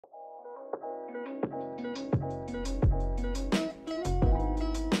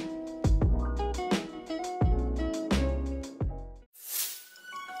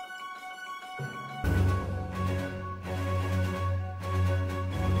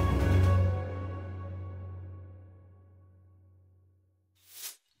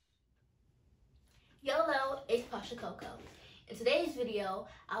Yolo, it's xoxo. In today's video,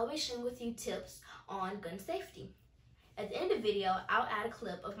 I'll be sharing with you tips on gun safety. At the end of the video, I'll add a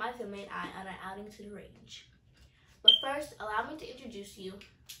clip of my family and I on an outing to the range. But first, allow me to introduce you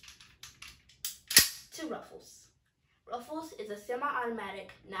to Ruffles. Ruffles is a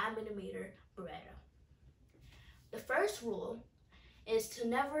semi-automatic 9mm Beretta. The first rule is to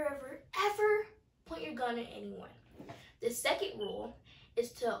never, ever point your gun at anyone. The second rule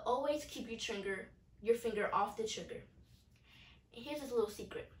is to always keep your finger off the trigger. And here's a little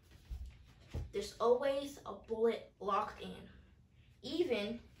secret. There's always a bullet locked in.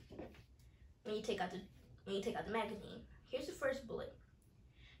 Even when you take out the magazine. Here's the first bullet.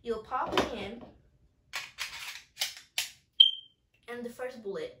 You'll pop it in and the first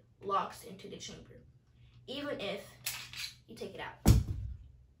bullet locks into the chamber, even if you take it out.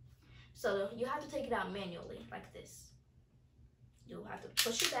 So you have to take it out manually, like this. You'll have to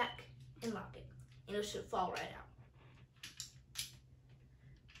push it back and lock it, and it should fall right out.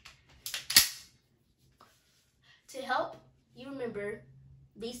 To help you remember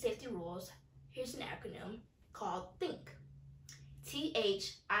these safety rules, here's an acronym called THINK.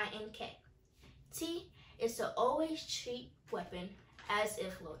 T-H-I-N-K. T is to always treat weapon as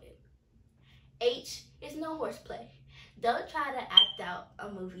if loaded. H is no horseplay. Don't try to act out a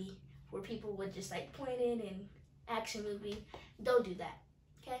movie where people would just like point in an action movie. Don't do that,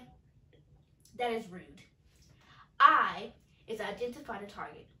 okay? That is rude. I is identify the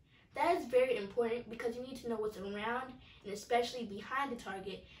target. That is very important because you need to know what's around and especially behind the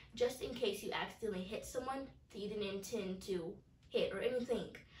target, just in case you accidentally hit someone that you didn't intend to hit or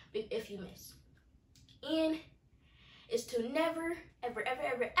anything if you miss. N is to never, ever, ever,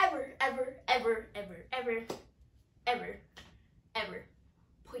 ever, ever, ever, ever, ever, ever, ever, ever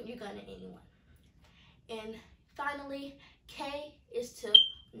point your gun at anyone. And finally, K is to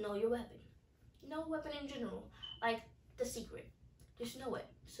know your weapon. Know weapon in general, like the secret. Just know it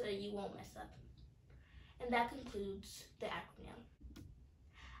so that you won't mess up. And that concludes the acronym.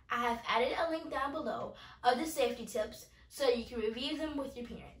 I have added a link down below of the safety tips so you can review them with your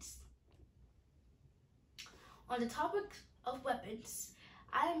parents. On the topic of weapons,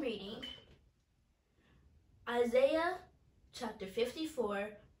 I am reading Isaiah chapter 54,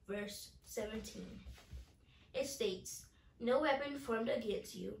 verse 17. It states, "No weapon formed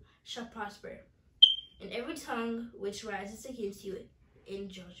against you shall prosper, and every tongue which rises against you in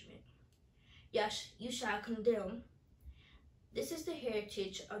judgment, you shall condemn. This is the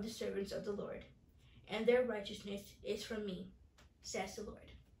heritage of the servants of the Lord, and their righteousness is from me, says the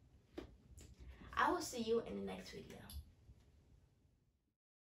Lord." I will see you in the next video.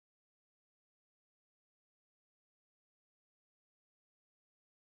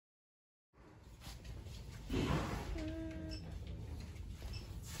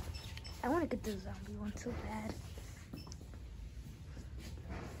 I want to get the zombie one so bad.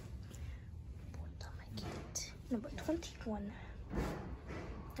 What time I get? Number 21.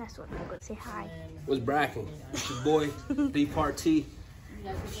 That's what I'm going to say hi. What's bracking? It's your boy, D-Part-T,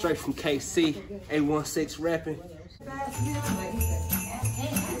 straight from KC, 816 repping.